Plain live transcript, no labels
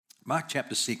Mark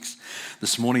chapter 6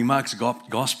 this morning, Mark's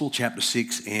Gospel, chapter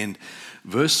 6 and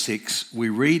verse 6, we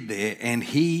read there, and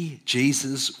he,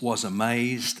 Jesus, was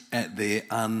amazed at their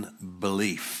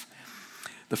unbelief.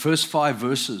 The first 5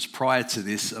 verses prior to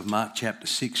this of Mark chapter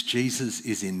 6, Jesus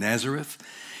is in Nazareth.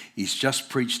 He's just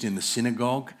preached in the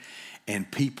synagogue, and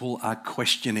people are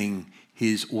questioning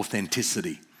his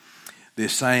authenticity. They're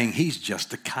saying he's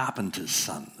just a carpenter's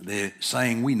son. They're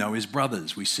saying we know his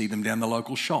brothers. We see them down the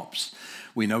local shops.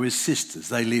 We know his sisters.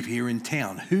 They live here in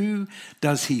town. Who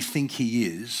does he think he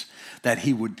is that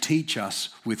he would teach us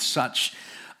with such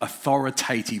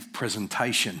authoritative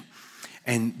presentation?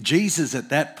 And Jesus at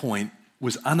that point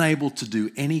was unable to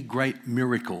do any great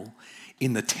miracle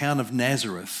in the town of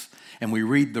Nazareth. And we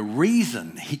read the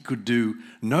reason he could do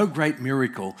no great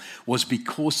miracle was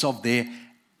because of their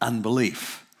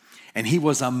unbelief. And he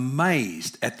was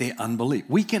amazed at their unbelief.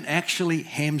 We can actually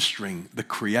hamstring the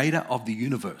creator of the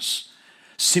universe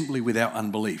simply with our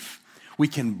unbelief. We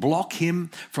can block him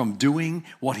from doing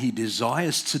what he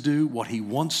desires to do, what he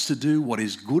wants to do, what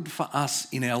is good for us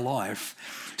in our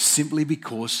life, simply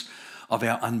because of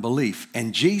our unbelief.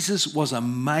 And Jesus was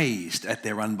amazed at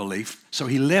their unbelief. So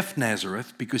he left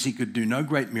Nazareth because he could do no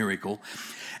great miracle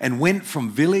and went from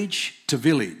village to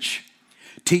village,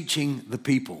 teaching the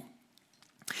people.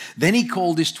 Then he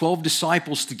called his 12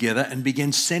 disciples together and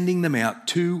began sending them out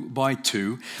 2 by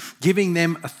 2, giving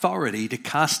them authority to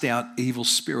cast out evil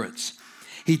spirits.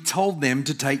 He told them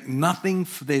to take nothing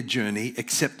for their journey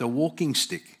except a walking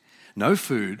stick, no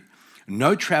food,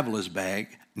 no traveler's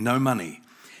bag, no money.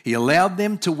 He allowed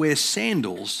them to wear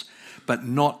sandals, but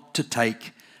not to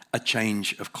take a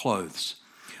change of clothes.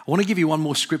 I want to give you one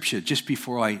more scripture just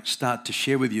before I start to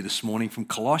share with you this morning from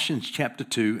Colossians chapter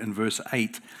 2 and verse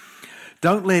 8.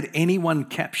 Don't let anyone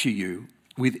capture you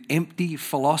with empty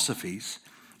philosophies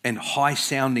and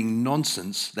high-sounding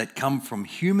nonsense that come from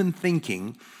human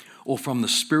thinking or from the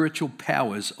spiritual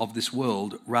powers of this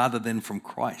world rather than from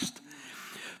Christ.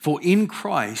 For in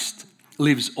Christ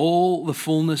lives all the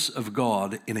fullness of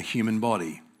God in a human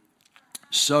body.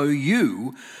 So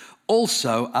you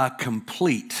also are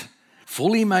complete,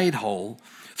 fully made whole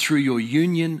through your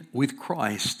union with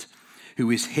Christ,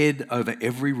 who is head over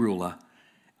every ruler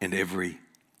and every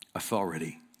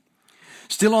authority.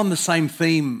 Still on the same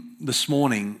theme this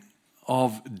morning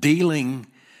of dealing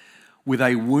with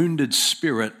a wounded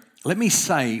spirit, let me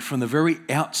say from the very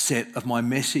outset of my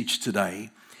message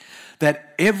today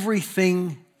that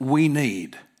everything we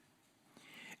need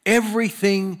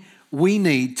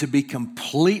to be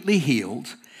completely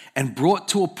healed and brought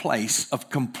to a place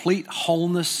of complete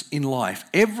wholeness in life,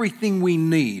 everything we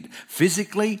need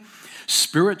physically,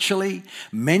 spiritually,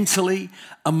 mentally,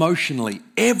 emotionally,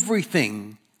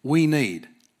 everything we need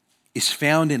is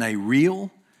found in a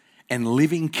real and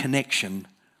living connection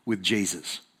with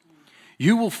Jesus.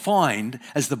 You will find,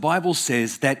 as the Bible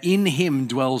says, that in him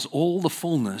dwells all the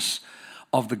fullness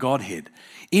of the Godhead.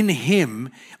 In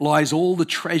him lies all the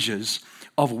treasures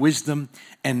of wisdom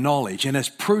and knowledge. And as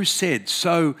Prue said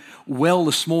so well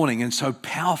this morning and so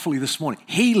powerfully this morning,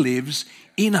 he lives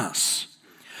in us.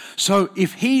 So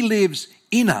if he lives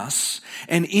in us,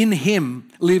 and in him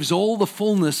lives all the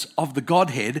fullness of the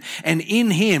Godhead, and in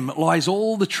him lies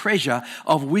all the treasure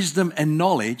of wisdom and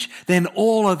knowledge, then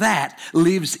all of that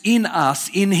lives in us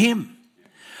in him.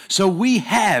 So we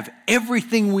have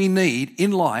everything we need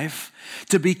in life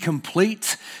to be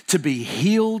complete, to be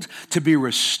healed, to be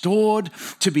restored,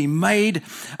 to be made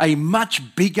a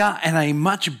much bigger and a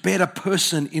much better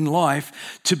person in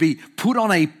life, to be put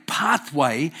on a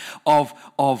pathway of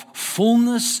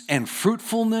fullness and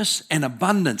fruitfulness and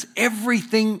abundance.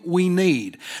 Everything we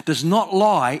need does not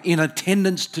lie in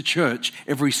attendance to church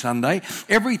every Sunday.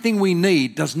 Everything we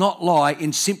need does not lie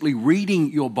in simply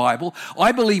reading your Bible.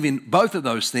 I believe in both of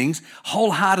those things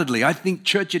wholeheartedly. I think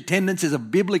church attendance is a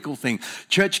biblical thing.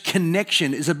 Church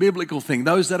connection is a biblical thing.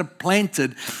 Those that are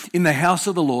planted in the house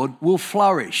of the Lord will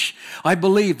flourish. I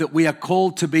believe that we are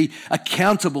called to be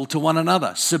accountable to one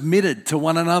another, submitted to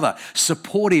one another,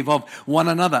 supportive of one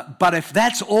another. But if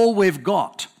that's all we've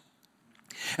got,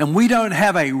 and we don't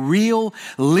have a real,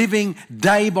 living,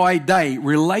 day-by-day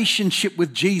relationship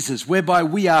with Jesus, whereby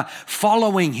we are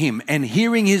following him and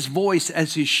hearing his voice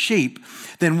as his sheep,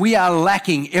 then we are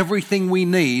lacking everything we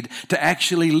need to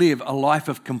actually live a life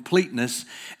of completeness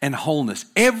and wholeness.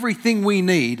 Everything we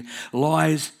need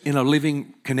lies in a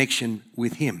living connection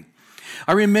with him.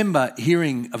 I remember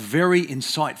hearing a very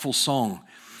insightful song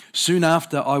soon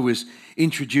after I was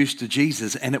introduced to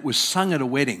Jesus, and it was sung at a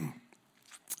wedding.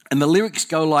 And the lyrics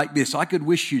go like this: I could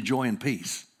wish you joy and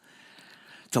peace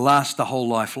to last the whole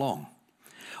life long.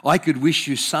 I could wish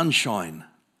you sunshine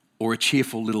or a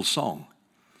cheerful little song.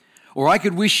 Or I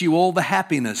could wish you all the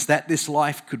happiness that this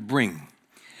life could bring.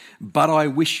 But I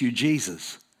wish you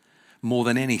Jesus more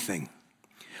than anything.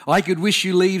 I could wish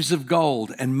you leaves of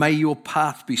gold and may your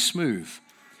path be smooth.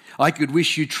 I could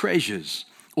wish you treasures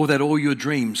or that all your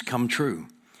dreams come true.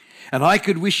 And I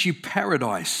could wish you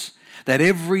paradise, that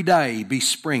every day be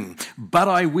spring. But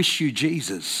I wish you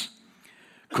Jesus,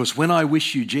 because when I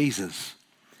wish you Jesus,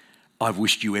 I've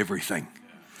wished you everything.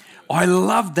 I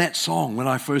loved that song when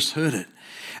I first heard it.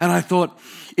 And I thought,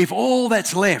 if all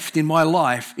that's left in my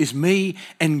life is me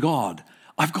and God,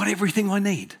 I've got everything I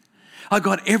need. I've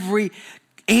got every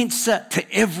answer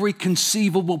to every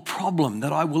conceivable problem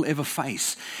that I will ever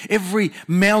face. Every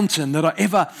mountain that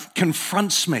ever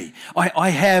confronts me. I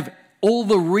have all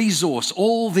the resource,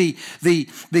 all the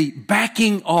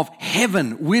backing of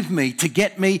heaven with me to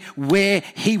get me where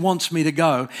He wants me to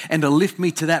go and to lift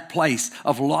me to that place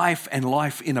of life and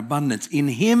life in abundance. In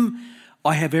Him,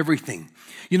 I have everything.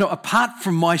 You know, apart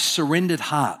from my surrendered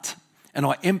heart, and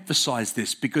I emphasize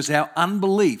this because our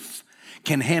unbelief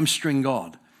can hamstring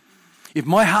God. If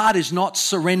my heart is not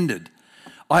surrendered,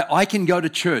 I can go to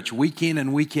church week in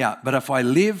and week out, but if I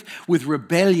live with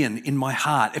rebellion in my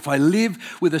heart, if I live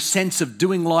with a sense of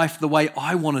doing life the way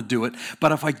I want to do it,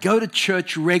 but if I go to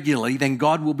church regularly, then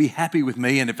God will be happy with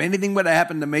me, and if anything were to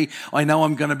happen to me, I know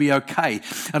I'm going to be okay.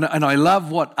 And I love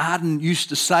what Arden used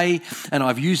to say, and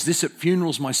I've used this at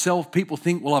funerals myself. People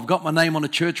think, well, I've got my name on a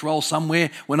church roll somewhere.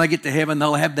 When I get to heaven,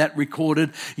 they'll have that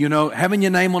recorded. You know, having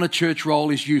your name on a church roll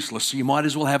is useless, so you might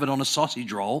as well have it on a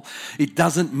sausage roll. It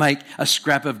doesn't make a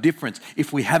scrap of difference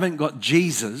if we haven't got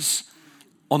Jesus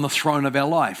on the throne of our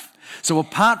life. So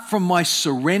apart from my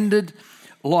surrendered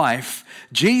life,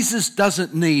 Jesus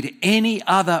doesn't need any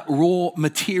other raw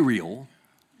material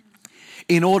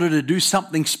in order to do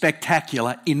something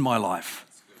spectacular in my life.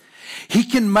 He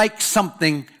can make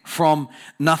something from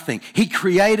nothing. He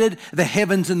created the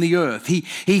heavens and the earth.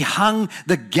 He hung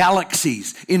the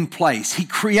galaxies in place. He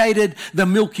created the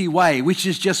Milky Way, which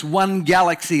is just one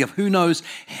galaxy of who knows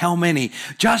how many,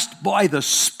 just by the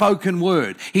spoken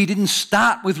word. He didn't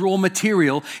start with raw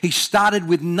material. He started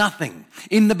with nothing.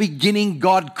 In the beginning,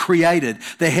 God created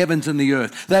the heavens and the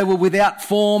earth. They were without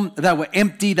form. They were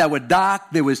empty. They were dark.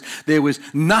 There was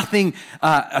nothing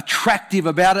attractive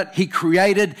about it. He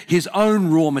created His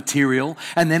own raw material,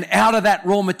 and then out of that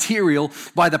raw material,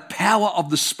 by the power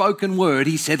of the spoken word,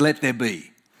 He said, let there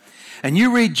be. And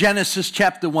you read Genesis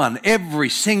chapter 1, every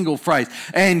single phrase,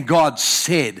 and God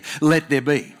said, let there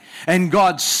be. And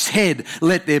God said,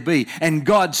 let there be. And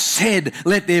God said,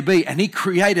 let there be. And He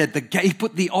created, He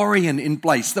put the Orion in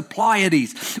place, the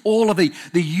Pleiades, all of the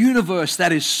universe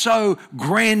that is so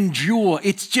grandeur.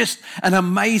 It's just an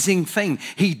amazing thing.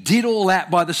 He did all that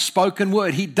by the spoken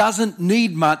word. He doesn't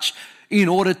need much in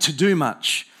order to do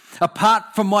much.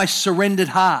 Apart from my surrendered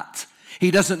heart, He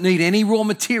doesn't need any raw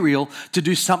material to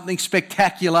do something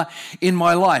spectacular in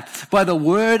my life. By the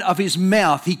word of His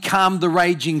mouth, He calmed the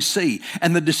raging sea.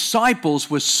 And the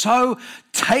disciples were so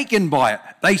taken by it.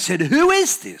 They said, who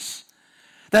is this?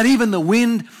 That even the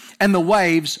wind and the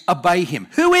waves obey Him.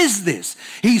 Who is this?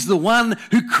 He's the one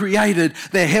who created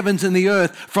the heavens and the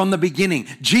earth from the beginning.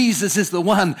 Jesus is the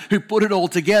one who put it all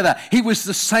together. He was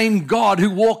the same God who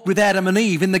walked with Adam and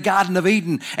Eve in the Garden of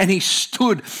Eden, and He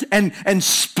stood and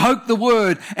spoke the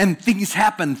word, and things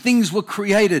happened. Things were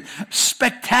created.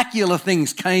 Spectacular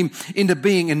things came into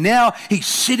being, and now He's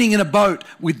sitting in a boat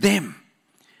with them.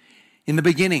 In the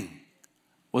beginning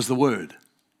was the Word.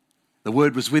 The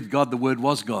Word was with God. The Word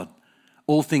was God.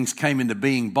 All things came into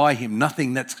being by Him.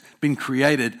 Nothing that's been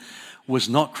created was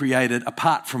not created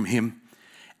apart from Him.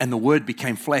 And the Word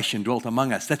became flesh and dwelt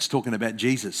among us. That's talking about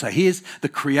Jesus. So here's the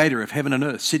creator of heaven and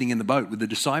earth sitting in the boat with the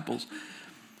disciples.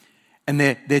 And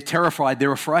they're terrified,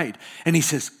 they're afraid. And He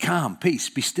says, calm, peace,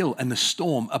 be still. And the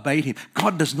storm obeyed Him.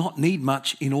 God does not need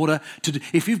much in order to do.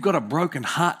 If you've got a broken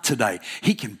heart today,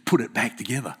 He can put it back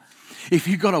together. If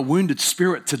you've got a wounded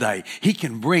spirit today, He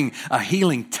can bring a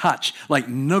healing touch like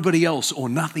nobody else or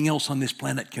nothing else on this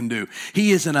planet can do.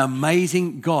 He is an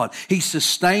amazing God. He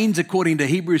sustains, according to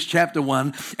Hebrews chapter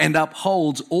 1, and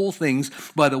upholds all things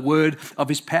by the word of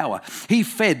His power. He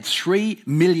fed 3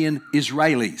 million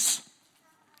Israelis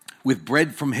with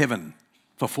bread from heaven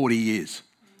for 40 years.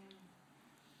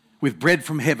 With bread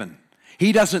from heaven.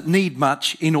 He doesn't need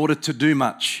much in order to do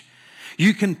much.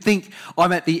 You can think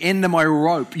I'm at the end of my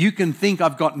rope. You can think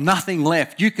I've got nothing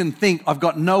left. You can think I've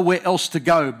got nowhere else to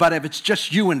go. But if it's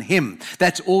just you and Him,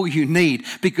 that's all you need,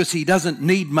 because He doesn't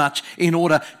need much in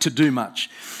order to do much.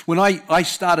 When I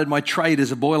started my trade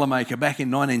as a boilermaker back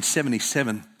in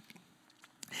 1977,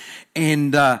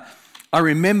 and I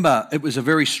remember it was a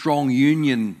very strong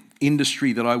union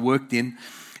industry that I worked in.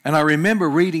 And I remember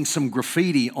reading some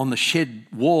graffiti on the shed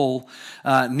wall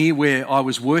near where I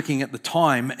was working at the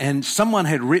time, and someone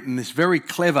had written this very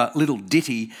clever little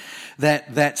ditty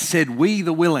that said, "We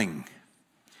the willing,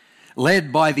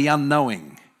 led by the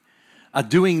unknowing, are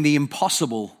doing the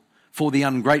impossible for the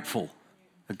ungrateful."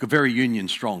 Very Union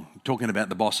Strong, talking about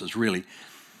the bosses, really.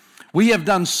 "We have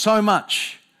done so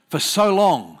much for so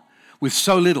long with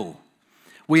so little.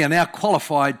 We are now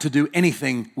qualified to do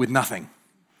anything with nothing."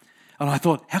 And I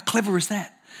thought, how clever is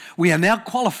that? We are now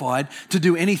qualified to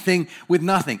do anything with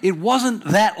nothing. It wasn't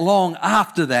that long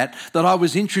after that I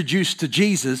was introduced to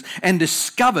Jesus and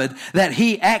discovered that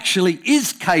he actually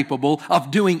is capable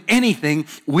of doing anything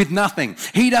with nothing.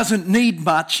 He doesn't need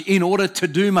much in order to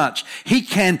do much. He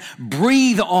can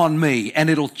breathe on me and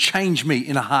it'll change me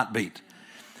in a heartbeat.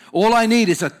 All I need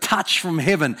is a touch from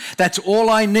heaven. That's all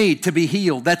I need to be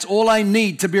healed. That's all I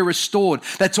need to be restored.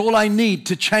 That's all I need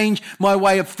to change my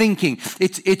way of thinking.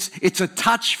 It's a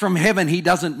touch from heaven. He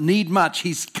doesn't need much.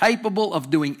 He's capable of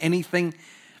doing anything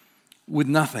with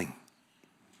nothing.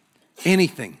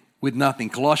 Anything with nothing.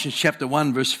 Colossians chapter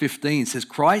 1 verse 15 says,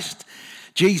 "Christ,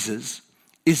 Jesus,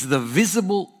 is the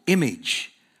visible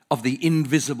image of the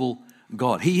invisible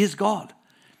God." He is God.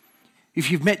 If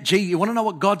you've met Jesus, you want to know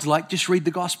what God's like, just read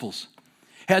the Gospels.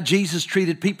 How Jesus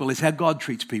treated people is how God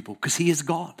treats people, because he is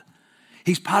God.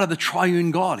 He's part of the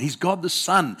triune God. He's God the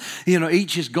Son.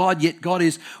 Each is God, yet God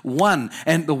is one.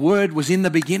 And the Word was in the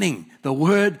beginning. The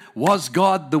Word was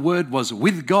God. The Word was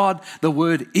with God. The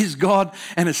Word is God.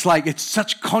 And it's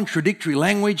such contradictory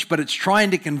language, but it's trying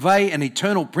to convey an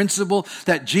eternal principle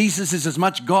that Jesus is as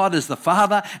much God as the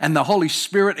Father and the Holy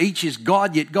Spirit. Each is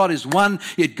God, yet God is one.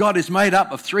 Yet God is made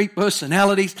up of three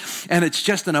personalities. And it's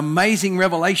just an amazing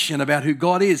revelation about who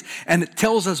God is. And it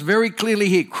tells us very clearly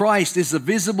here, Christ is the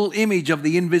visible image of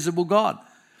the invisible God.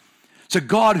 So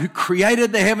God who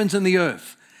created the heavens and the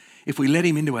earth, if we let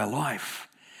him into our life,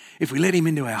 if we let him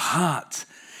into our hearts,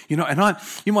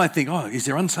 you might think, oh, is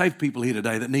there unsaved people here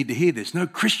today that need to hear this? No,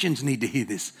 Christians need to hear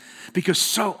this, because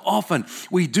so often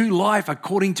we do life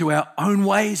according to our own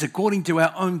ways, according to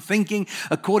our own thinking,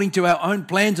 according to our own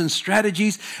plans and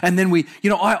strategies. And then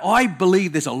I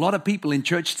believe there's a lot of people in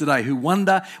church today who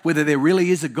wonder whether there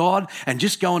really is a God, and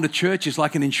just going to church is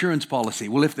like an insurance policy.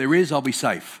 Well, if there is, I'll be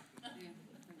safe.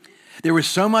 There is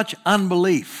so much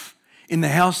unbelief in the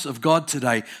house of God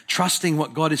today, trusting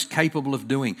what God is capable of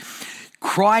doing.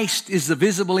 Christ is the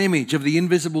visible image of the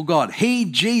invisible God. He,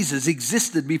 Jesus,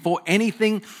 existed before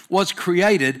anything was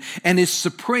created and is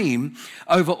supreme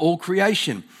over all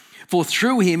creation. For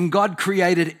through him, God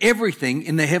created everything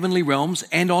in the heavenly realms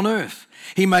and on earth.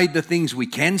 He made the things we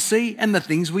can see and the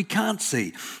things we can't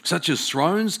see, such as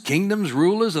thrones, kingdoms,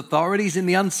 rulers, authorities in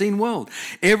the unseen world.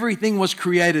 Everything was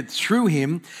created through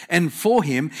him and for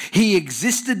him. He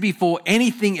existed before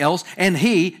anything else, and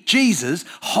he, Jesus,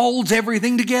 holds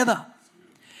everything together.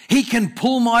 He can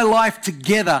pull my life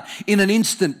together in an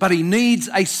instant, but he needs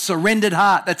a surrendered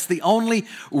heart. That's the only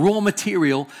raw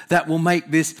material that will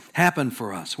make this happen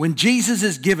for us. When Jesus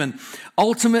is given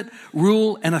ultimate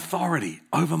rule and authority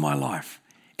over my life,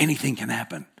 anything can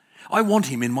happen. I want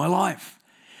him in my life.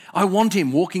 I want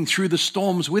him walking through the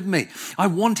storms with me. I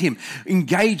want him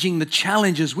engaging the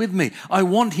challenges with me. I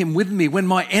want him with me when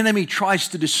my enemy tries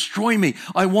to destroy me.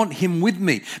 I want him with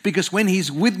me, because when he's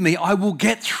with me, I will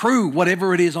get through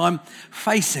whatever it is I'm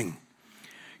facing.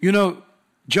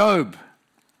 Job,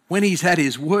 when he's had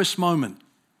his worst moment,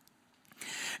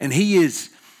 and he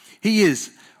is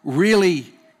really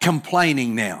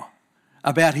complaining now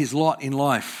about his lot in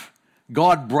life,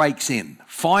 God breaks in.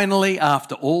 Finally,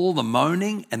 after all the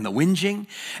moaning and the whinging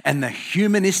and the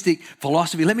humanistic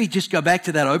philosophy. Let me just go back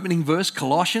to that opening verse,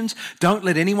 Colossians. Don't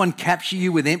let anyone capture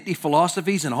you with empty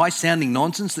philosophies and high-sounding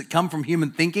nonsense that come from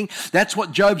human thinking. That's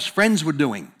what Job's friends were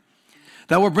doing.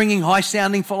 They were bringing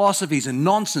high-sounding philosophies and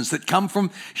nonsense that come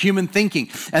from human thinking.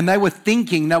 And they were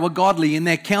thinking they were godly in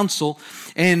their counsel.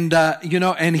 And,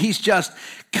 and he's just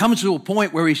comes to a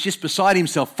point where he's just beside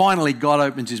himself. Finally, God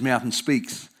opens his mouth and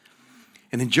speaks.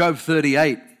 And in Job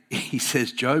 38, he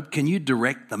says, Job, can you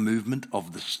direct the movement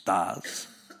of the stars?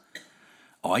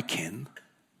 I can.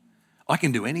 I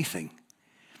can do anything.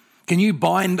 Can you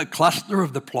bind the cluster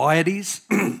of the Pleiades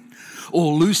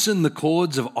or loosen the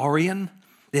cords of Orion?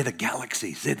 They're the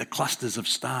galaxies. They're the clusters of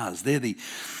stars. They're the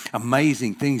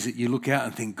amazing things that you look out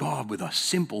and think, God, with a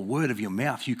simple word of your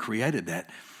mouth, you created that.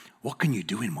 What can you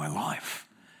do in my life?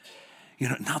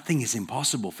 Nothing is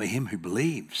impossible for him who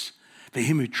believes, for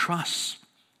him who trusts.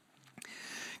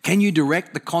 Can you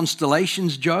direct the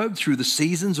constellations, Job, through the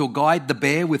seasons, or guide the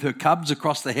bear with her cubs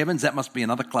across the heavens? That must be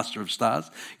another cluster of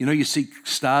stars. You know, you see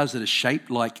stars that are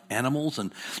shaped like animals,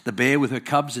 and the bear with her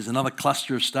cubs is another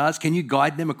cluster of stars. Can you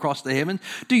guide them across the heavens?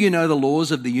 Do you know the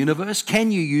laws of the universe?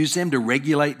 Can you use them to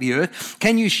regulate the earth?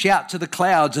 Can you shout to the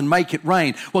clouds and make it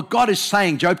rain? Well, God is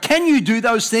saying, Job, can you do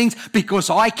those things?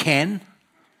 Because I can.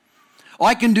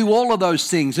 I can do all of those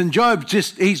things. And Job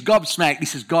he's gobsmacked. He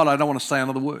says, God, I don't want to say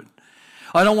another word.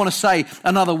 I don't want to say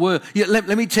another word. Let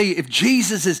me tell you, if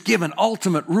Jesus is given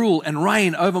ultimate rule and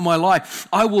reign over my life,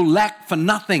 I will lack for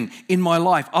nothing in my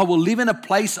life. I will live in a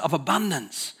place of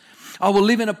abundance. I will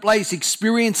live in a place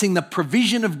experiencing the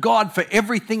provision of God for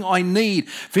everything I need,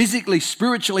 physically,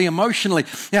 spiritually, emotionally.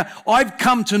 Now, I've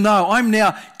come to know, I'm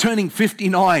now turning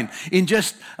 59 in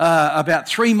just about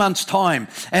 3 months' time.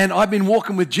 And I've been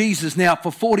walking with Jesus now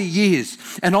for 40 years.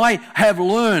 And I have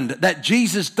learned that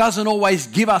Jesus doesn't always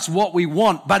give us what we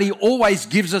want, but he always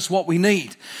gives us what we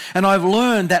need. And I've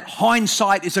learned that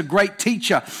hindsight is a great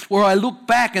teacher, where I look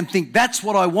back and think, that's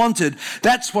what I wanted,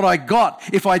 that's what I got.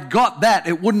 If I'd got that,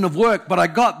 it wouldn't have worked. But I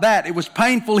got that. It was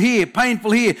painful here.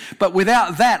 But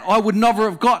without that, I would never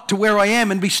have got to where I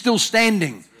am and be still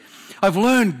standing. I've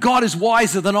learned God is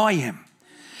wiser than I am.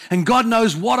 And God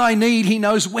knows what I need. He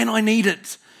knows when I need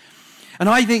it. And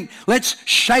I think let's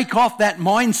shake off that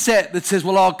mindset that says,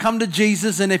 well, I'll come to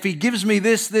Jesus, and if he gives me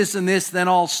this, this, and this, then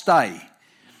I'll stay.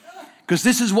 Because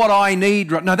this is what I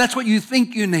need. No, that's what you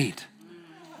think you need.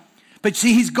 But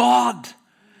see, he's God.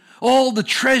 All the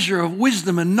treasure of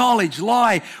wisdom and knowledge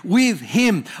lie with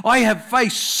him. I have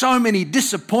faced so many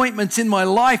disappointments in my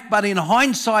life, but in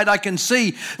hindsight, I can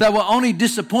see they were only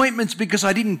disappointments because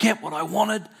I didn't get what I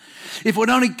wanted. If we'd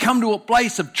only come to a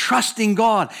place of trusting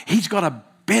God, he's got a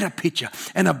better picture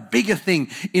and a bigger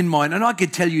thing in mind. And I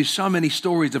could tell you so many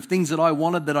stories of things that I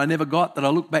wanted that I never got, that I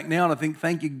look back now and I think,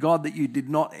 thank you, God, that you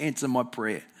did not answer my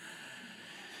prayer.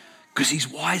 Because he's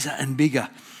wiser and bigger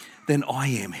than I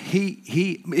am.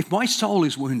 If my soul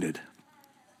is wounded,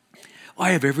 I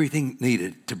have everything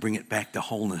needed to bring it back to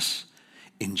wholeness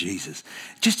in Jesus.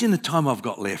 Just in the time I've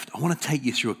got left, I want to take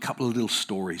you through a couple of little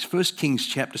stories. 1 Kings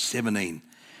chapter 17,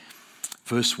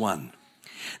 verse 1.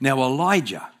 Now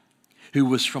Elijah, who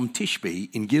was from Tishbe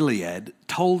in Gilead,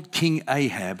 told King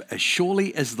Ahab, as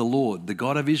surely as the Lord, the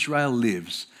God of Israel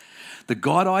lives, the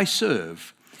God I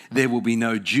serve, there will be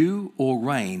no dew or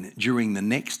rain during the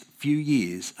next few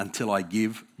years until I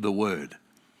give the word.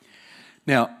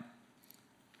 Now,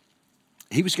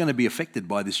 he was going to be affected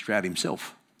by this drought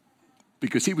himself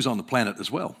because he was on the planet as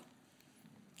well.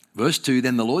 Verse 2,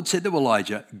 then the Lord said to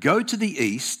Elijah, go to the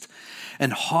east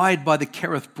and hide by the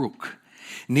Kerith brook,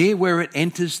 near where it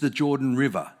enters the Jordan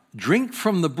River. Drink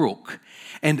from the brook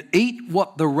and eat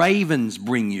what the ravens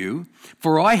bring you,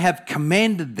 for I have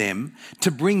commanded them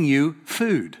to bring you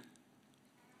food.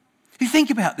 You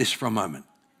think about this for a moment.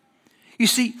 You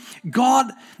see,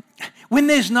 God, when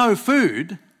there's no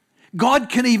food, God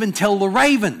can even tell the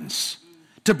ravens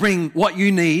to bring what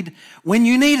you need when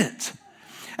you need it.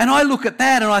 And I look at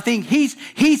that and I think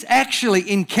he's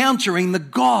actually encountering the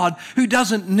God who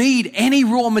doesn't need any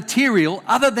raw material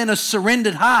other than a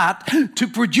surrendered heart to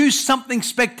produce something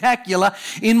spectacular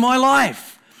in my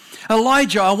life.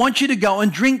 Elijah, I want you to go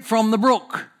and drink from the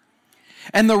brook.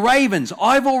 And the ravens,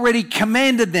 I've already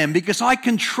commanded them because I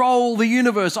control the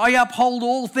universe. I uphold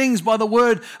all things by the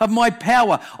word of my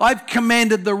power. I've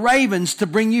commanded the ravens to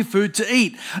bring you food to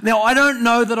eat. Now, I don't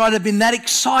know that I'd have been that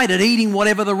excited eating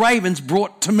whatever the ravens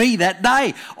brought to me that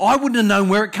day. I wouldn't have known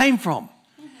where it came from.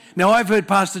 Now, I've heard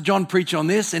Pastor John preach on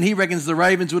this, and he reckons the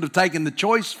ravens would have taken the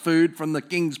choice food from the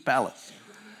king's palace.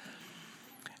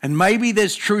 And maybe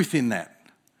there's truth in that.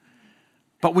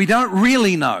 But we don't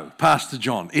really know, Pastor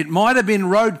John. It might have been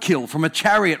roadkill from a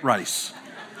chariot race.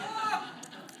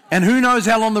 And who knows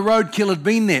how long the roadkill had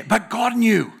been there. But God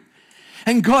knew.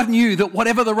 And God knew that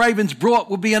whatever the ravens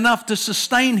brought would be enough to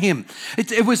sustain him.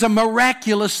 It was a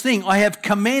miraculous thing. I have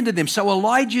commanded them. So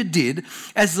Elijah did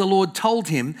as the Lord told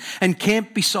him and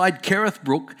camped beside Kerith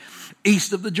Brook,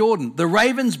 east of the Jordan. The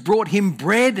ravens brought him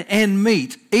bread and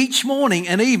meat each morning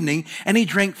and evening, and he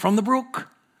drank from the brook.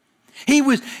 He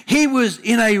was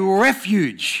in a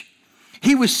refuge.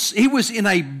 He was in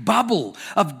a bubble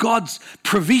of God's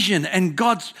provision and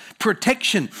God's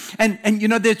protection. And you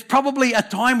know, there's probably a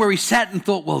time where he sat and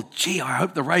thought, well, gee, I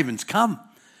hope the ravens come.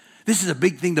 This is a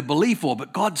big thing to believe for,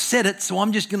 but God said it, so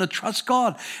I'm just going to trust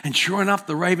God. And sure enough,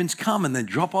 the ravens come and then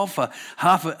drop off a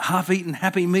half-eaten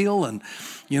Happy Meal and,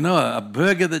 you know, a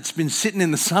burger that's been sitting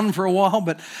in the sun for a while.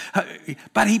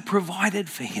 But he provided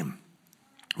for him.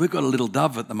 We've got a little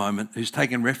dove at the moment who's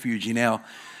taken refuge in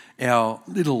our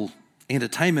little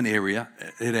entertainment area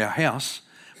at our house.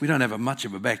 We don't have much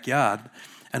of a backyard.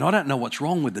 And I don't know what's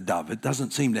wrong with the dove. It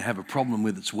doesn't seem to have a problem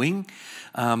with its wing.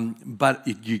 But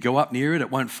you go up near it, it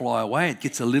won't fly away. It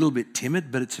gets a little bit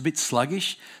timid, but it's a bit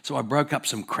sluggish. So I broke up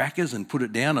some crackers and put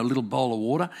it down, a little bowl of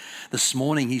water. This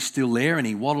morning he's still there, and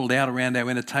he waddled out around our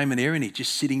entertainment area, and he's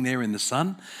just sitting there in the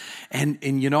sun. And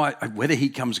you know, whether he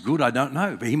comes good, I don't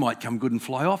know. But he might come good and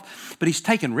fly off. But he's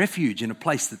taken refuge in a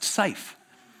place that's safe.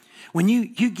 When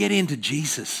you get into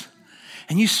Jesus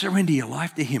and you surrender your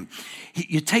life to him,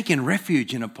 you're taking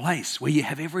refuge in a place where you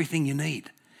have everything you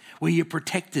need, where you're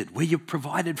protected, where you're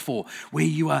provided for, where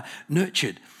you are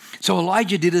nurtured. So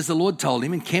Elijah did as the Lord told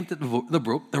him and camped at the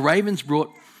brook. The ravens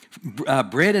brought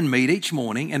bread and meat each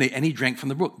morning, and he drank from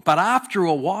the brook. But after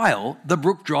a while, the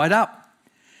brook dried up,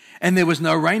 and there was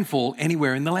no rainfall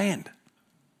anywhere in the land.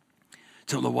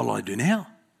 So what do I do now?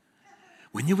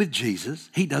 When you're with Jesus,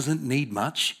 he doesn't need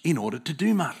much in order to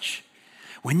do much.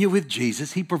 When you're with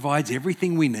Jesus, he provides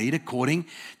everything we need according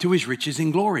to his riches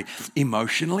in glory.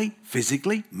 Emotionally,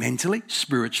 physically, mentally,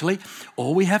 spiritually,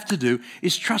 all we have to do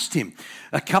is trust him.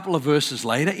 A couple of verses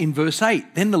later, in verse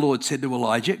 8, then the Lord said to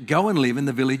Elijah, go and live in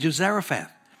the village of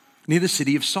Zarephath, near the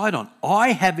city of Sidon.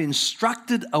 I have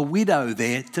instructed a widow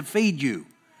there to feed you.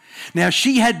 Now,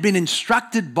 she had been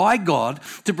instructed by God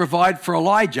to provide for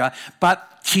Elijah, but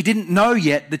she didn't know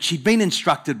yet that she'd been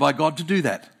instructed by God to do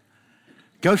that.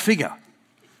 Go figure.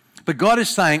 But God is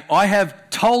saying, I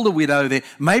have told a widow there.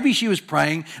 Maybe she was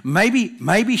praying.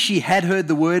 Maybe she had heard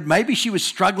the word. Maybe she was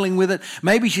struggling with it.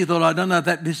 Maybe she thought, I don't know if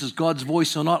this is God's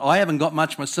voice or not. I haven't got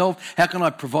much myself. How can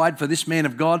I provide for this man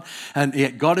of God? And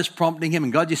yet God is prompting him.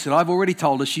 And God just said, I've already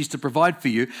told her she's to provide for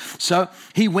you. So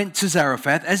he went to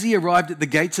Zarephath. As he arrived at the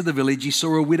gates of the village, he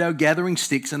saw a widow gathering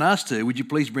sticks and asked her, would you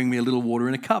please bring me a little water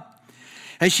in a cup?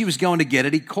 As she was going to get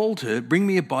it, he called her, bring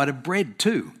me a bite of bread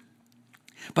too.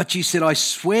 But she said, I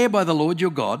swear by the Lord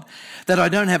your God that I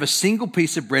don't have a single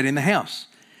piece of bread in the house,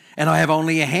 and I have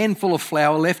only a handful of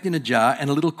flour left in a jar and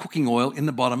a little cooking oil in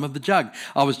the bottom of the jug.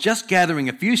 I was just gathering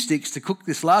a few sticks to cook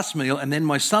this last meal, and then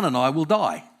my son and I will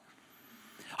die.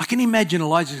 I can imagine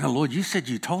Elijah saying, Lord, you said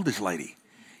you told this lady.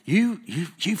 You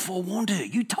forewarned her.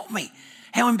 You told me.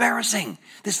 How embarrassing.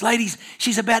 This lady's,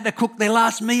 she's about to cook their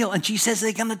last meal, and she says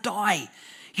they're going to die.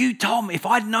 You told me. If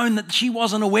I'd known that she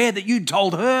wasn't aware that you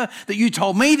told her, that you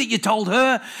told me, that you told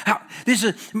her.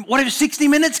 What if 60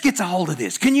 Minutes gets a hold of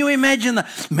this? Can you imagine the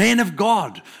man of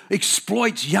God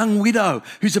exploits young widow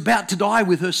who's about to die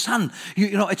with her son?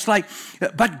 You know, it's like,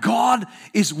 but God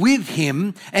is with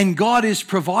him and God is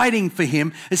providing for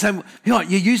him. And saying, you know,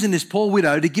 you're using this poor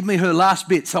widow to give me her last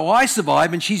bit so I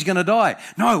survive and she's going to die.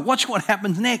 No, watch what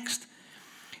happens next.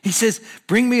 He says,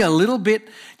 bring me a little bit,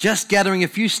 just gathering a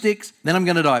few sticks, then I'm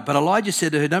going to die. But Elijah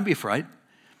said to her, don't be afraid.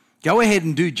 Go ahead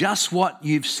and do just what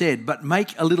you've said, but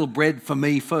make a little bread for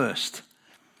me first.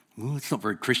 Well, it's not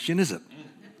very Christian, is it?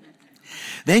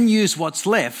 Then use what's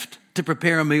left to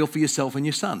prepare a meal for yourself and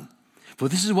your son. For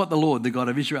this is what the Lord, the God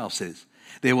of Israel, says.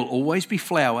 There will always be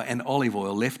flour and olive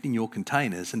oil left in your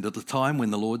containers until the time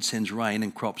when the Lord sends rain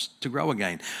and crops to grow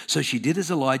again. So she did as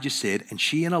Elijah said, and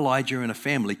she and Elijah and her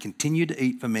family continued to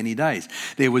eat for many days.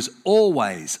 There was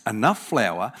always enough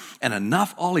flour and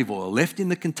enough olive oil left in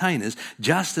the containers,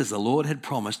 just as the Lord had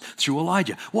promised through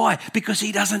Elijah. Why? Because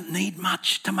he doesn't need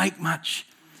much to make much.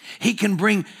 He can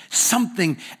bring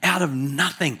something out of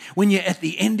nothing. When you're at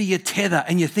the end of your tether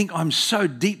and you think, I'm so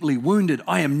deeply wounded,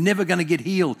 I am never going to get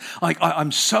healed.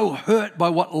 I'm so hurt by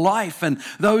what life and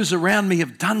those around me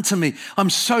have done to me. I'm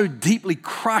so deeply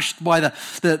crushed by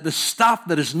the stuff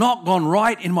that has not gone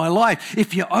right in my life.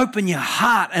 If you open your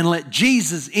heart and let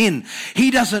Jesus in,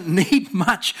 he doesn't need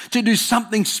much to do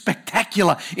something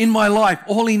spectacular in my life.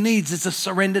 All he needs is a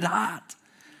surrendered heart.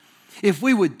 If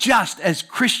we would just, as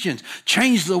Christians,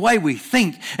 change the way we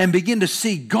think and begin to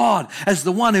see God as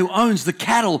the one who owns the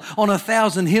cattle on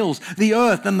 1,000 hills, the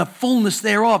earth and the fullness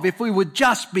thereof, if we would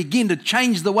just begin to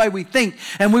change the way we think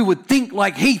and we would think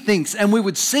like he thinks and we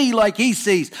would see like he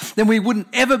sees, then we wouldn't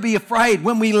ever be afraid.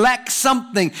 When we lack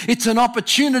something, it's an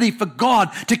opportunity for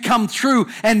God to come through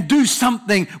and do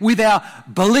something with our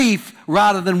belief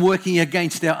rather than working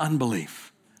against our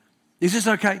unbelief. Is this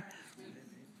okay?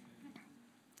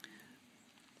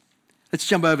 Let's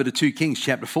jump over to 2 Kings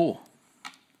chapter 4.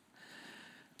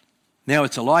 Now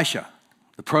it's Elisha,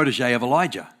 the protege of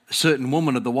Elijah. A certain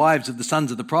woman of the wives of the sons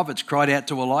of the prophets cried out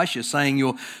to Elisha, saying,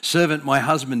 your servant, my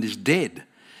husband, is dead.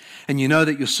 And you know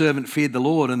that your servant feared the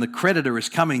Lord, and the creditor is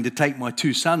coming to take my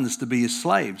 2 sons to be his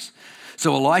slaves.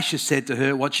 So Elisha said to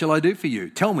her, what shall I do for you?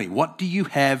 Tell me, what do you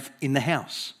have in the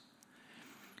house?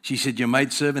 She said, your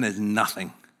maidservant has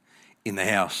nothing in the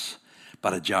house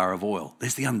but a jar of oil.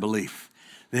 There's the unbelief.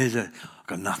 I've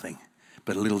got nothing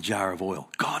but a little jar of oil.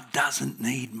 God doesn't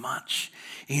need much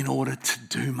in order to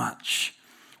do much.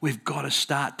 We've got to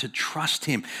start to trust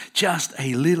him. Just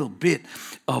a little bit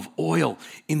of oil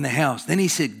in the house. Then he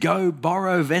said, go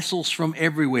borrow vessels from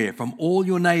everywhere, from all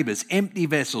your neighbors, empty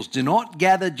vessels. Do not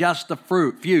gather just a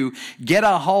few. Get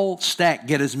a whole stack.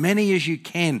 Get as many as you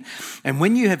can. And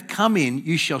when you have come in,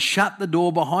 you shall shut the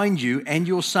door behind you and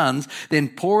your sons. Then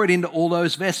pour it into all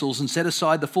those vessels and set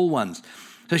aside the full ones.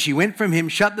 So she went from him,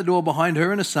 shut the door behind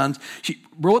her and her sons. She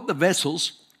brought the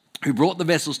vessels, who brought the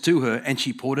vessels to her, and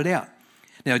she poured it out.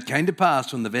 Now it came to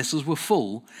pass when the vessels were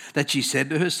full that she said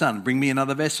to her son, bring me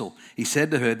another vessel. He said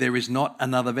to her, there is not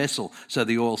another vessel. So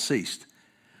the oil ceased.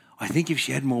 I think if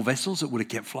she had more vessels, it would have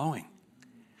kept flowing.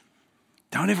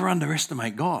 Don't ever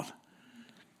underestimate God.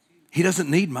 He doesn't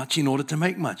need much in order to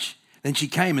make much. Then she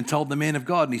came and told the man of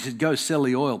God, and he said, go sell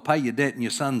the oil, pay your debt, and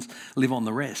your sons live on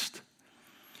the rest.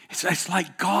 It's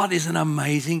like God is an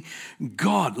amazing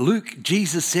God.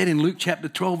 Jesus said in Luke chapter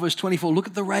 12, verse 24, look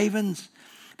at the ravens.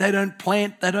 They don't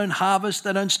plant, they don't harvest,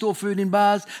 they don't store food in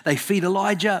bars. They feed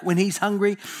Elijah when he's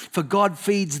hungry, for God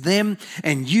feeds them,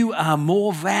 and you are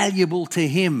more valuable to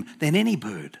him than any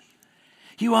bird.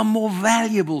 You are more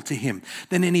valuable to him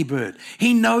than any bird.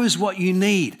 He knows what you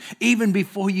need even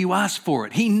before you ask for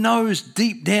it. He knows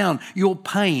deep down your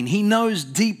pain. He knows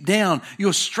deep down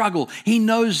your struggle. He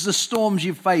knows the storms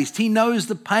you've faced. He knows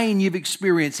the pain you've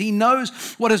experienced. He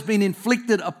knows what has been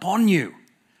inflicted upon you.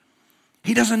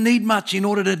 He doesn't need much in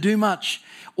order to do much.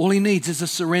 All he needs is a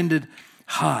surrendered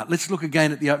heart. Let's look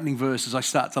again at the opening verse as I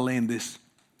start to land this.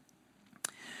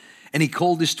 And he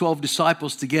called his 12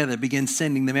 disciples together, began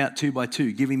sending them out 2 by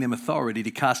 2, giving them authority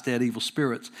to cast out evil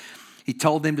spirits. He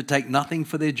told them to take nothing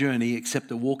for their journey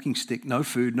except a walking stick, no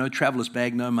food, no traveler's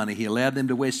bag, no money. He allowed them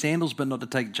to wear sandals but not to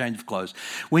take a change of clothes.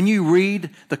 When you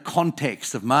read the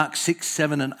context of Mark 6,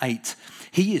 7 and 8,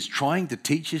 he is trying to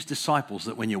teach his disciples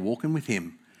that when you're walking with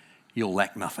him, you'll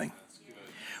lack nothing.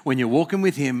 When you're walking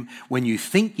with him, when you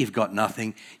think you've got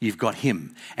nothing, you've got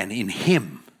him. And in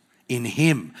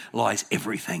him lies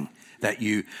everything that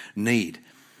you need.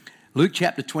 Luke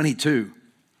chapter 22,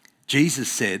 Jesus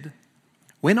said,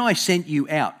 when I sent you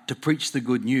out to preach the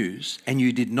good news and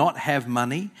you did not have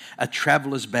money, a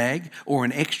traveler's bag, or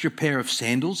an extra pair of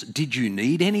sandals, did you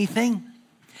need anything?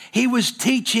 He was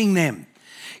teaching them.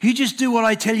 You just do what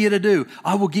I tell you to do.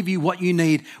 I will give you what you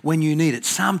need when you need it.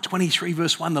 Psalm 23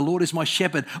 verse 1, the Lord is my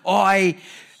shepherd. I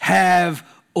have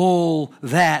all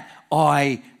that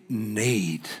I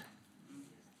need.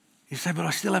 You say, but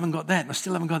I still haven't got that. And I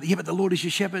still haven't got that. Yeah, but the Lord is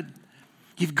your shepherd.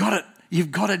 You've got it.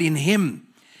 You've got it in him.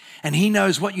 And he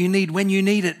knows what you need when you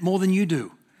need it more than you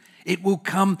do. It will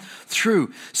come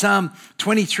through. Psalm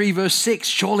 23 verse 6,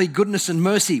 surely goodness and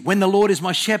mercy, when the Lord is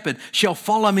my shepherd, shall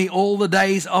follow me all the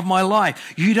days of my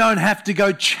life. You don't have to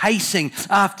go chasing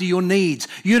after your needs.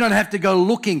 You don't have to go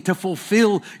looking to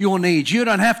fulfill your needs. You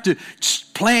don't have to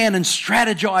plan and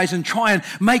strategize and try and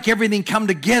make everything come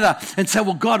together and say,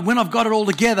 well, God, when I've got it all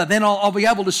together, then I'll be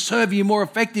able to serve you more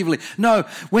effectively. No,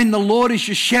 when the Lord is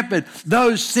your shepherd,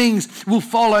 those things will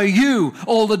follow you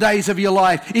all the days of your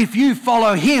life. If you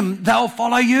follow him, they'll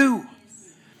follow you.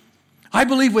 I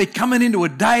believe we're coming into a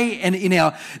day and in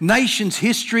our nation's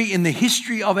history, in the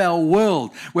history of our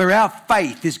world, where our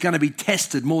faith is going to be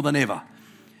tested more than ever.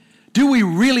 Do we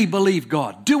really believe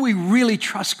God? Do we really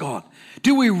trust God?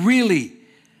 Do we really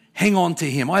hang on to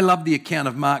him? I love the account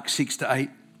of Mark 6 to 8.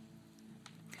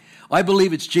 I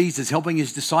believe it's Jesus helping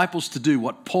his disciples to do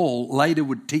what Paul later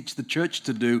would teach the church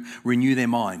to do, renew their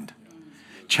mind.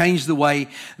 Change the way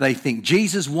they think.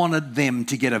 Jesus wanted them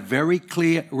to get a very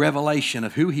clear revelation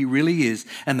of who he really is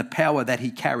and the power that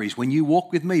he carries. When you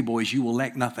walk with me, boys, you will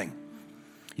lack nothing.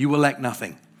 You will lack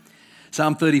nothing.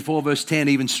 Psalm 34 verse 10,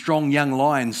 even strong young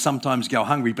lions sometimes go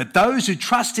hungry, but those who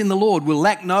trust in the Lord will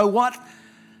lack no what?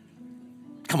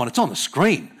 Come on, it's on the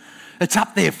screen. It's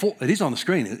up there. It is on the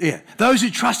screen. Yeah. Those who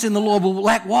trust in the Lord will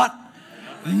lack what?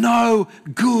 No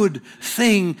good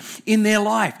thing in their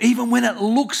life. Even when it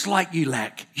looks like you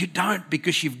lack, you don't,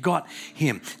 because you've got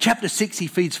him. Chapter 6, he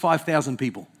feeds 5,000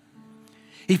 people.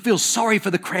 He feels sorry for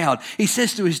the crowd. He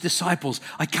says to his disciples,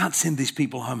 I can't send these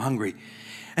people home hungry.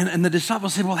 And the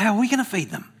disciples said, well, how are we going to feed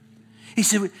them? He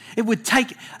said it would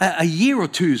take a year or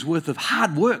two's worth of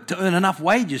hard work to earn enough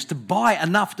wages to buy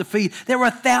enough to feed. There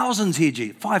are thousands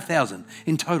here, 5,000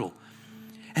 in total.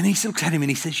 And he looks at him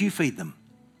and he says, you feed them.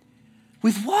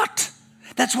 With what?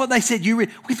 That's what they said.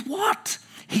 With what?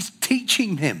 He's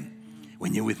teaching them.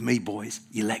 When you're with me, boys,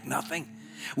 you lack nothing.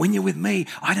 When you're with me,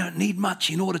 I don't need much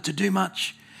in order to do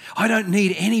much. I don't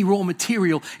need any raw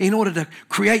material in order to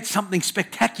create something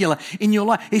spectacular in your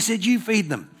life. He said, you feed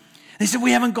them. They said,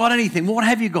 we haven't got anything. Well, what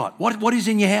have you got? What is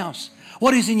in your house?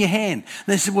 What is in your hand?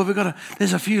 And they said, well,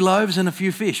 there's a few loaves and a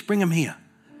few fish. Bring them here.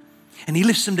 And he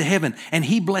lifts them to heaven and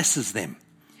he blesses them.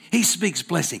 He speaks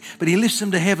blessing, but he lifts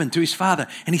them to heaven to his Father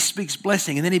and he speaks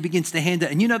blessing, and then he begins to hand it.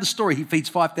 And you know the story, he feeds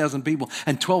 5,000 people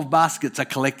and 12 baskets are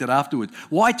collected afterwards.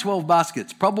 Why 12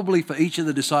 baskets? Probably for each of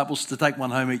the disciples to take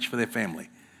one home each for their family.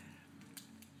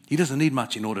 He doesn't need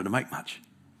much in order to make much.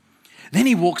 Then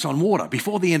he walks on water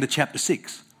before the end of chapter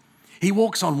 6. He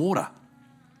walks on water.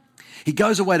 He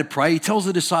goes away to pray. He tells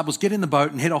the disciples, get in the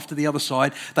boat and head off to the other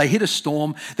side. They hit a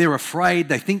storm. They're afraid.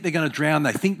 They think they're going to drown.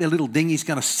 They think their little dinghy's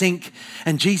going to sink.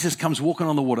 And Jesus comes walking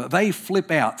on the water. They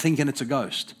flip out thinking it's a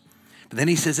ghost. But then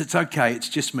he says, it's okay. It's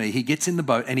just me. He gets in the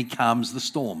boat and he calms the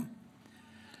storm.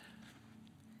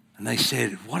 And they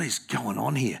said, what is going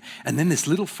on here? And then this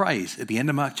little phrase at the end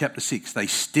of Mark chapter 6, they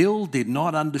still did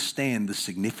not understand the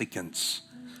significance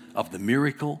of the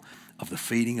miracle of the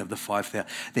feeding of the 5,000.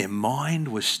 Their mind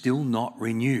was still not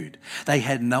renewed. They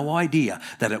had no idea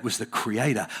that it was the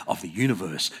creator of the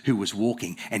universe who was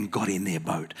walking and got in their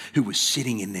boat, who was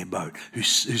sitting in their boat, who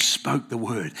spoke the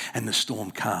word and the storm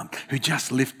calmed, who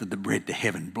just lifted the bread to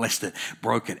heaven, blessed it,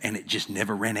 broke it, and it just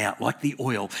never ran out like the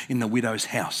oil in the widow's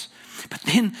house. But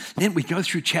then we go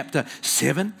through chapter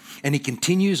 7 and he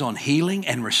continues on healing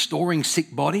and restoring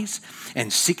sick bodies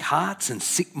and sick hearts and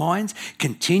sick minds,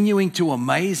 continuing to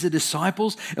amaze the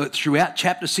disciples throughout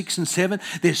chapter 6 and 7.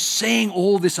 They're seeing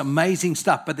all this amazing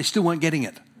stuff, but they still weren't getting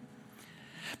it.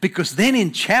 Because then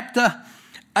in chapter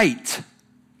 8,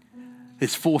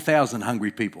 there's 4,000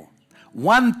 hungry people.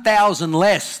 1,000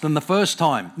 less than the first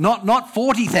time. Not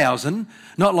 40,000.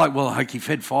 Not like, well, he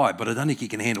fed 5, but I don't think he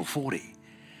can handle 40.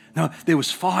 No, there was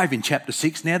 5 in chapter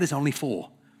 6. Now there's only 4.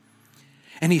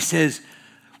 And he says,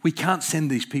 we can't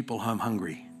send these people home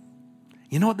hungry.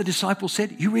 You know what the disciples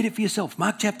said? You read it for yourself.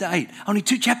 Mark chapter 8. Only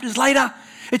 2 chapters later.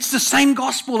 It's the same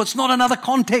gospel. It's not another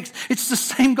context. It's the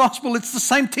same gospel. It's the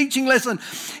same teaching lesson.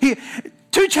 Here,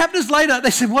 2 chapters later, they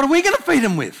said, what are we going to feed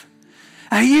them with?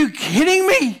 Are you kidding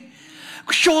me?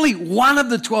 Surely one of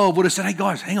the 12 would have said, hey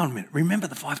guys, hang on a minute. Remember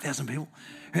the 5,000 people?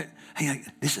 Hey,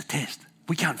 this is a test.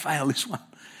 We can't fail this one.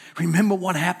 Remember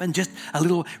what happened? Just a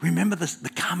little, remember the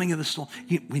coming of the storm?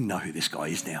 We know who this guy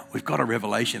is now. We've got a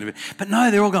revelation of it. But no,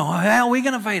 they're all going, oh, how are we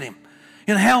going to feed him?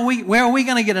 You know, where are we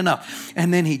going to get enough?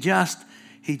 And then he just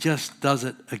does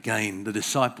it again. The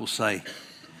disciples say,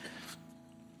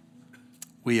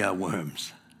 we are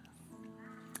worms.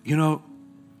 You know,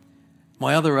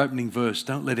 my other opening verse,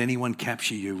 don't let anyone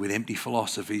capture you with empty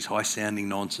philosophies, high-sounding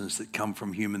nonsense that come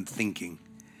from human thinking,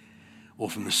 or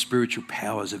from the spiritual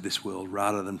powers of this world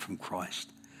rather than from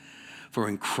Christ. For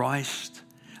in Christ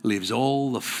lives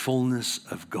all the fullness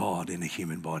of God in a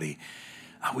human body.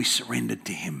 Are we surrendered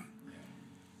to him?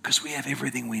 Because we have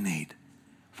everything we need.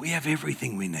 We have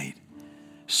everything we need.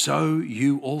 So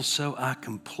you also are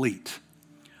complete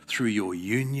through your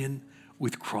union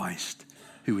with Christ,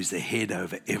 who is the head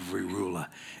over every ruler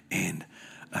and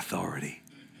authority.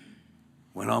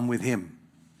 When I'm with him,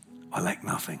 I lack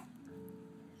nothing.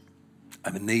 I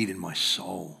have a need in my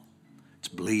soul. It's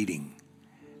bleeding.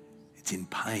 It's in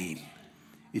pain.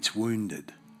 It's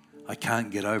wounded. I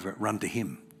can't get over it. Run to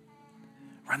him.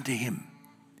 Run to him.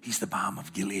 He's the balm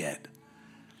of Gilead.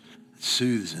 It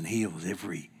soothes and heals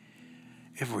every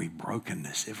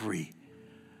brokenness, every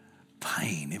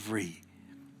pain, every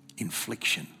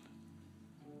infliction,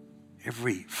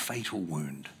 every fatal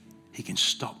wound. He can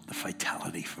stop the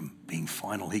fatality from being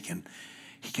final. He can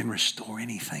restore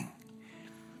anything.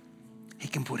 He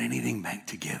can put anything back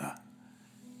together.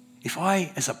 If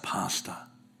I, as a pastor,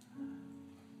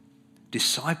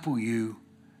 disciple you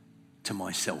to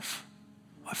myself,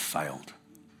 I've failed.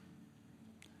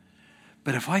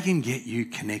 But if I can get you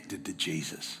connected to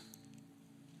Jesus,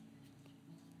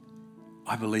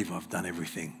 I believe I've done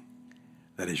everything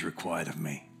that is required of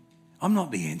me. I'm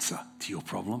not the answer to your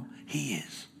problem. He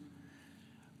is.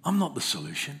 I'm not the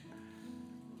solution.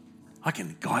 I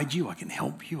can guide you, I can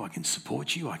help you, I can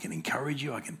support you, I can encourage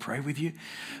you, I can pray with you.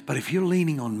 But if you're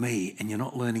leaning on me and you're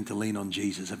not learning to lean on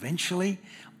Jesus, eventually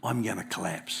I'm going to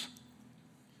collapse.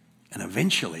 And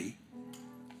eventually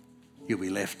you'll be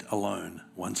left alone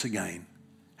once again,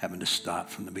 having to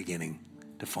start from the beginning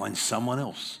to find someone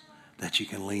else that you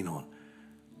can lean on.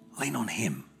 Lean on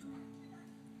him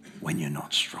when you're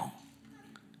not strong.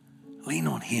 Lean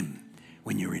on him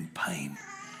when you're in pain.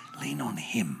 Lean on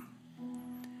him.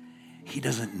 He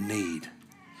doesn't need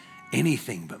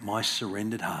anything but my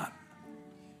surrendered heart,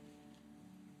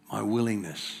 my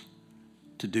willingness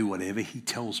to do whatever he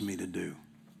tells me to do.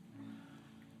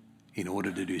 in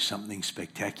order to do something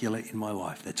spectacular in my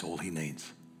life. That's all he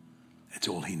needs. That's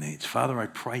all he needs. Father, I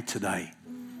pray today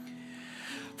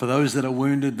for those that are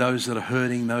wounded, those that are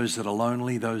hurting, those that are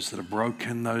lonely, those that are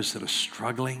broken, those that are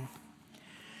struggling.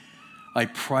 I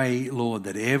pray, Lord,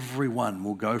 that everyone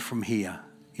will go from here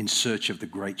in search of the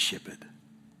great shepherd.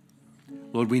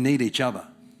 Lord, we need each other.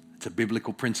 It's a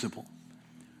biblical principle.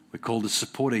 We're called to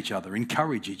support each other,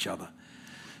 encourage each other,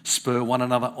 spur one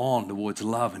another on towards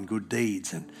love and good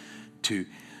deeds, and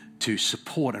to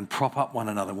support and prop up one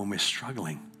another when we're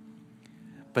struggling.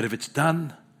 But if it's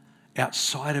done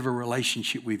outside of a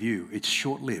relationship with you, it's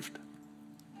short-lived.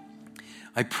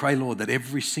 I pray, Lord, that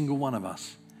every single one of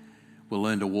us will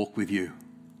learn to walk with you,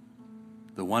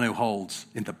 the one who holds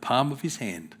in the palm of his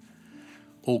hand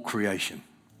all creation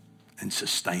and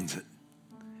sustains it,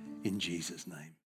 in Jesus' name.